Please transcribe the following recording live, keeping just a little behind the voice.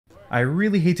I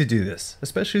really hate to do this,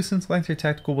 especially since Lancer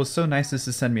Tactical was so nice as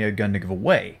to send me a gun to give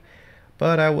away.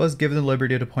 But I was given the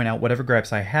liberty to point out whatever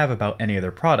gripes I have about any of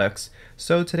their products,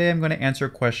 so today I'm going to answer a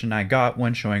question I got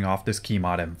when showing off this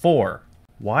Keymod M4.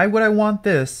 Why would I want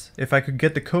this if I could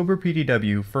get the Cobra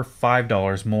PDW for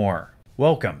 $5 more?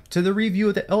 Welcome to the review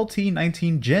of the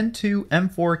LT-19 Gen 2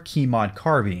 M4 Keymod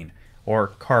Carbine, or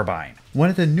Carbine. One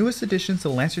of the newest additions to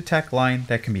the Lancer Tac line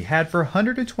that can be had for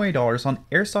 $120 on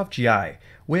Airsoft GI,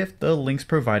 with the links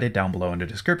provided down below in the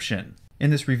description. In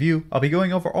this review, I'll be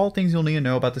going over all things you'll need to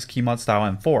know about this Keymod style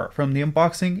M4, from the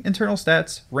unboxing, internal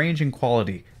stats, range, and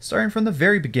quality, starting from the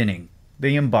very beginning,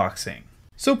 the unboxing.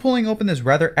 So pulling open this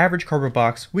rather average cardboard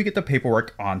box, we get the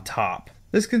paperwork on top.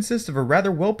 This consists of a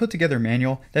rather well put together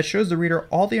manual that shows the reader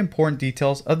all the important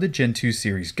details of the Gen 2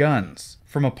 series guns.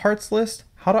 From a parts list,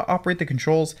 how to operate the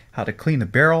controls, how to clean the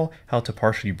barrel, how to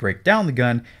partially break down the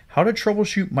gun, how to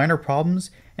troubleshoot minor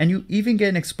problems, and you even get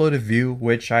an explosive view,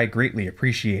 which I greatly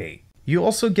appreciate. You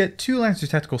also get 2 Lancer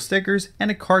Tactical stickers and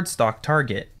a cardstock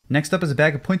target. Next up is a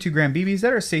bag of 0.2 gram BBs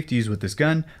that are safe to use with this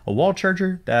gun, a wall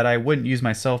charger that I wouldn't use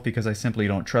myself because I simply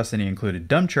don't trust any included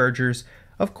dumb chargers.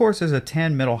 Of course, there's a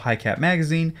tan metal high cap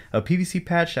magazine, a PVC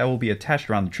patch that will be attached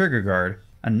around the trigger guard,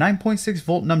 a 9.6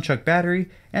 volt nunchuck battery,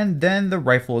 and then the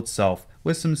rifle itself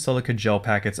with some silica gel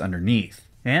packets underneath.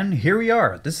 And here we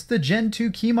are. This is the Gen 2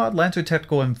 Keymod Lancer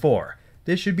Tactical M4.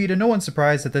 This should be to no one's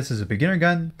surprise that this is a beginner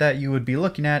gun that you would be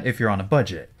looking at if you're on a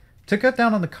budget. To cut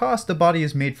down on the cost, the body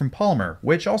is made from polymer,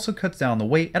 which also cuts down the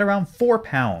weight at around 4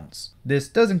 pounds. This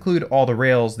does include all the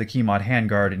rails, the Keymod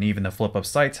handguard, and even the flip-up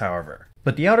sights, however.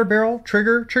 But the outer barrel,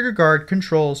 trigger, trigger guard,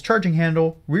 controls, charging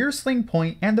handle, rear sling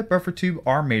point, and the buffer tube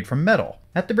are made from metal.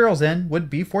 At the barrel's end would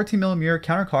be 14mm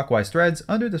counterclockwise threads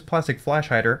under this plastic flash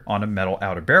hider on a metal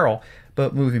outer barrel,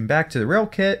 but moving back to the rail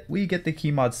kit, we get the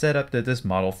Keymod setup that this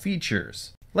model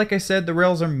features. Like I said, the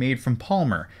rails are made from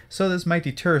polymer, so this might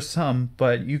deter some,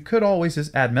 but you could always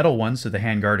just add metal ones to the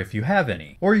handguard if you have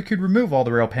any. Or you could remove all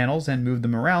the rail panels and move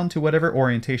them around to whatever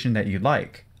orientation that you'd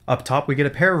like. Up top we get a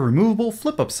pair of removable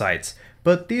flip-up sights,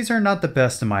 but these are not the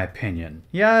best in my opinion.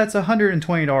 Yeah, it's a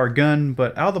 $120 gun,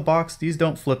 but out of the box these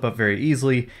don't flip up very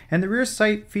easily, and the rear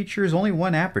sight features only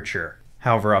one aperture.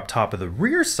 However, up top of the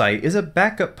rear sight is a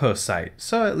backup post sight,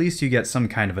 so at least you get some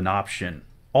kind of an option.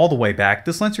 All the way back,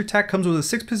 this Lancer Tac comes with a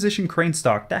 6-position crane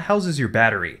stock that houses your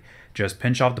battery. Just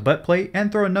pinch off the butt plate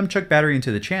and throw a nunchuck battery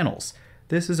into the channels.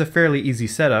 This is a fairly easy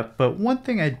setup, but one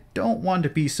thing I don't want to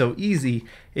be so easy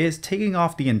is taking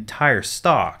off the entire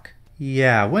stock.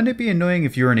 Yeah, wouldn't it be annoying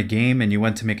if you were in a game and you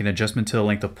went to make an adjustment to the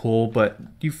length of pull, but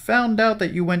you found out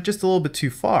that you went just a little bit too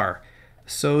far?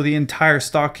 So the entire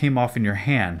stock came off in your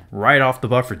hand, right off the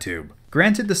buffer tube.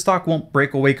 Granted, the stock won't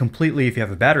break away completely if you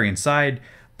have a battery inside,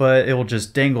 but it will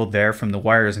just dangle there from the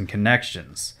wires and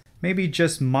connections. Maybe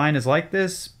just mine is like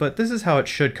this, but this is how it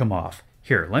should come off.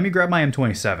 Here, let me grab my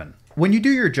M27. When you do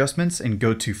your adjustments and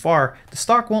go too far, the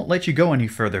stock won't let you go any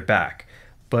further back.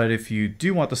 But if you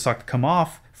do want the stock to come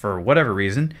off, for whatever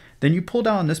reason, then you pull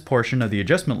down this portion of the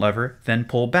adjustment lever, then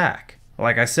pull back.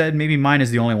 Like I said, maybe mine is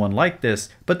the only one like this,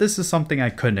 but this is something I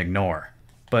couldn't ignore.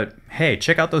 But hey,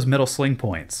 check out those metal sling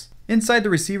points. Inside the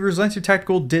receivers, Lancer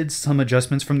Tactical did some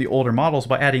adjustments from the older models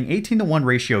by adding 18:1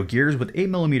 ratio gears with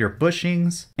 8mm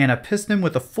bushings and a piston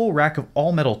with a full rack of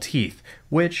all metal teeth,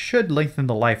 which should lengthen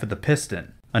the life of the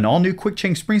piston. An all-new quick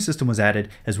change spring system was added,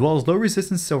 as well as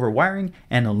low-resistance silver wiring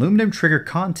and aluminum trigger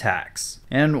contacts.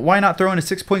 And why not throw in a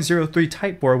 6.03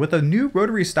 tight bore with a new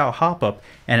rotary-style hop-up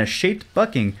and a shaped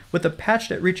bucking with a patch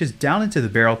that reaches down into the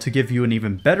barrel to give you an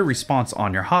even better response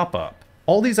on your hop-up.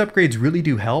 All these upgrades really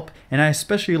do help, and I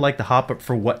especially like the hop-up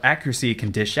for what accuracy it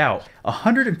can dish out.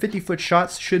 150-foot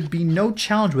shots should be no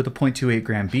challenge with a .28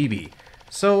 gram BB,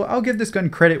 so I'll give this gun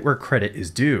credit where credit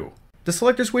is due. The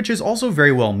selector switch is also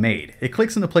very well made. It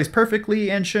clicks into place perfectly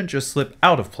and shouldn't just slip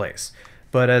out of place.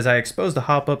 But as I expose the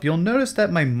hop-up, you'll notice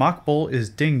that my mock bolt is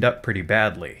dinged up pretty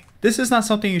badly. This is not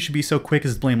something you should be so quick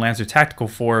as to blame Lancer Tactical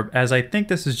for, as I think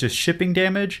this is just shipping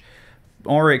damage,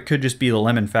 or it could just be the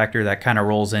lemon factor that kind of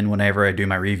rolls in whenever I do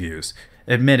my reviews.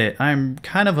 Admit it, I'm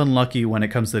kind of unlucky when it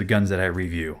comes to the guns that I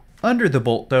review. Under the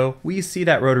bolt though, we see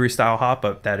that rotary style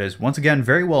hop-up that is once again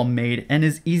very well made and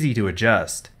is easy to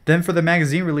adjust. Then for the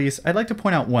magazine release, I'd like to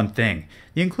point out one thing.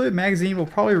 The included magazine will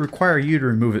probably require you to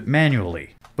remove it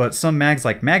manually. But some mags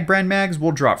like mag brand mags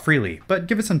will drop freely, but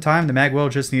give it some time, the mag well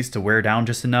just needs to wear down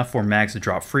just enough for mags to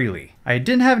drop freely. I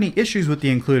didn't have any issues with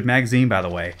the included magazine, by the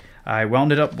way. I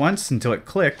wound it up once until it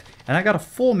clicked, and I got a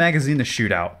full magazine to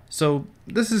shoot out, so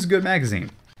this is a good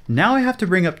magazine. Now I have to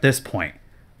bring up this point.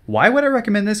 Why would I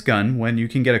recommend this gun when you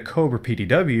can get a Cobra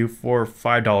PDW for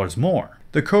 $5 more?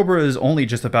 The Cobra is only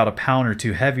just about a pound or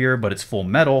two heavier, but it's full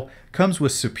metal, comes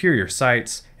with superior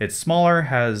sights, it's smaller,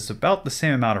 has about the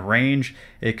same amount of range,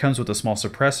 it comes with a small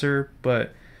suppressor,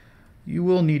 but you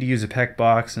will need to use a PEC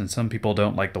box and some people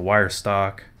don't like the wire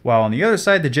stock. While on the other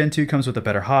side, the Gen 2 comes with a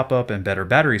better hop-up and better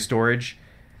battery storage.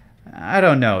 I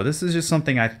don't know, this is just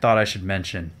something I thought I should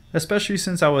mention, especially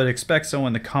since I would expect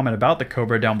someone to comment about the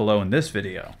Cobra down below in this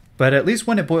video. But at least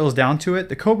when it boils down to it,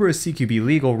 the Cobra is CQB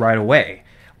legal right away,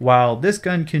 while this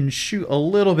gun can shoot a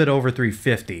little bit over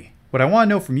 350. What I want to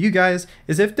know from you guys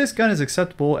is if this gun is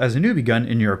acceptable as a newbie gun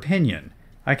in your opinion.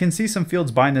 I can see some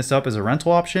fields buying this up as a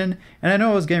rental option, and I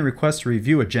know I was getting requests to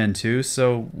review a Gen 2,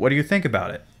 so what do you think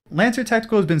about it? Lancer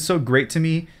Tactical has been so great to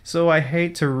me, so I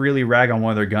hate to really rag on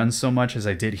one of their guns so much as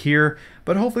I did here,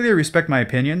 but hopefully they respect my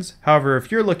opinions. However,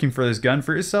 if you're looking for this gun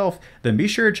for yourself, then be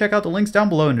sure to check out the links down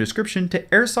below in the description to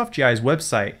Airsoft GI's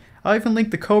website. I'll even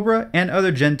link the Cobra and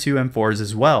other Gen 2 M4s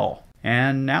as well.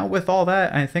 And now with all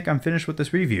that, I think I'm finished with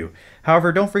this review.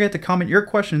 However, don't forget to comment your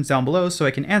questions down below so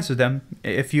I can answer them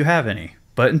if you have any.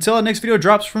 But until the next video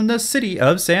drops from the city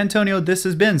of San Antonio, this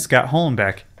has been Scott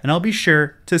Hollenbeck, and I'll be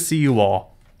sure to see you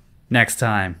all next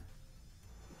time.